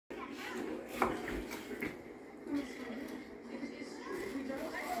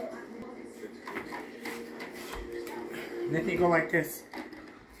And then you go like this.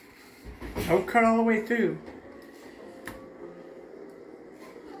 Don't cut all the way through.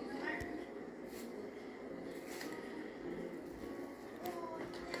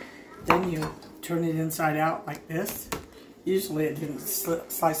 Then you turn it inside out like this. Usually it didn't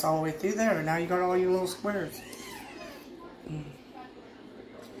slice all the way through there. Now you got all your little squares.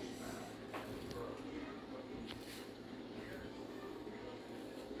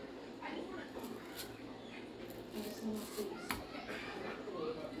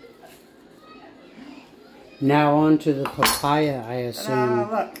 Now on to the papaya, I assume.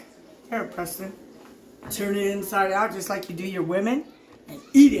 Look. Here, Preston. Turn it inside out just like you do your women and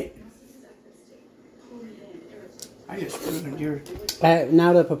eat it. I just ruined your...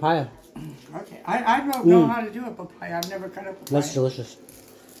 Now the papaya. Okay. I don't know how to do a papaya. I've never cut a papaya. That's delicious.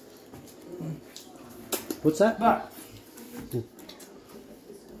 What's that? But...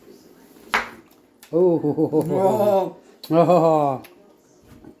 Oh. Whoa. Oh.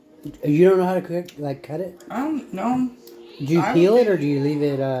 You don't know how to cut it? I don't know. Do you peel it or do you leave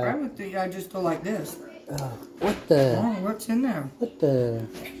it? I would think I just go like this. What the? Oh, what's in there? What the?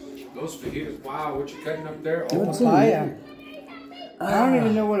 Those fajitas. Wow, what you cutting up there? Oh, What's in papaya. there? I don't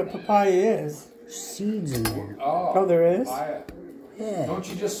even know what a papaya is. Seeds in there. Oh, there is? Papaya. Yeah. Don't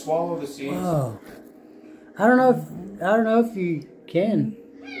you just swallow the seeds? Oh. I don't know if you can.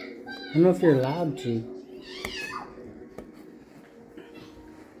 I don't know if you're allowed to.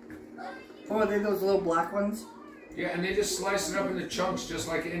 Oh, are they those little black ones? Yeah, and they just slice it up into chunks just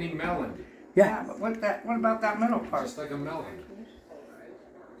like any melon. Yeah, but what about that middle part? Just like a melon.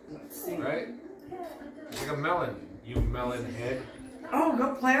 Let's see. Right? It's like a melon, you melon head. Oh,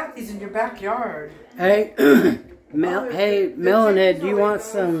 go plant these in your backyard. Hey, hey, Melonhead, do you want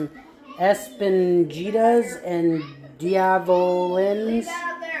some Esponjitas and Diavolins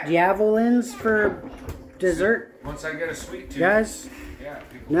for dessert? Once I get a sweet tooth. Guys? Yeah,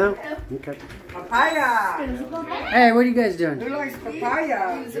 people. No? Okay. Papaya! Hey, what are you guys doing? Who likes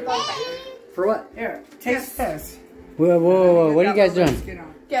papaya? For what? Here, taste this. Whoa, whoa, whoa, what are you guys doing?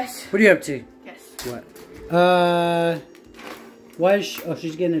 Yes. What are you up to? Yes. What? Why is she, oh,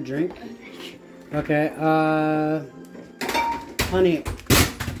 she's getting a drink? Okay, honey.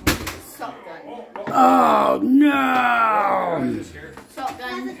 Salt gun. Oh, no! Salt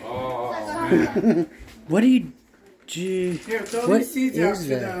gun. Oh, man. What do you do? Here, throw What these seeds out is to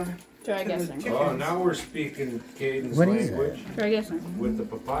that? the... Try guessing. Oh, now we're speaking Caden's What is language. Try guessing. With the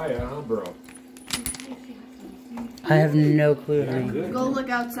papaya, huh, bro? I have no clue, honey. Good. Go look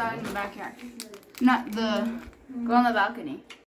outside in the backyard. Not the... Go on the balcony.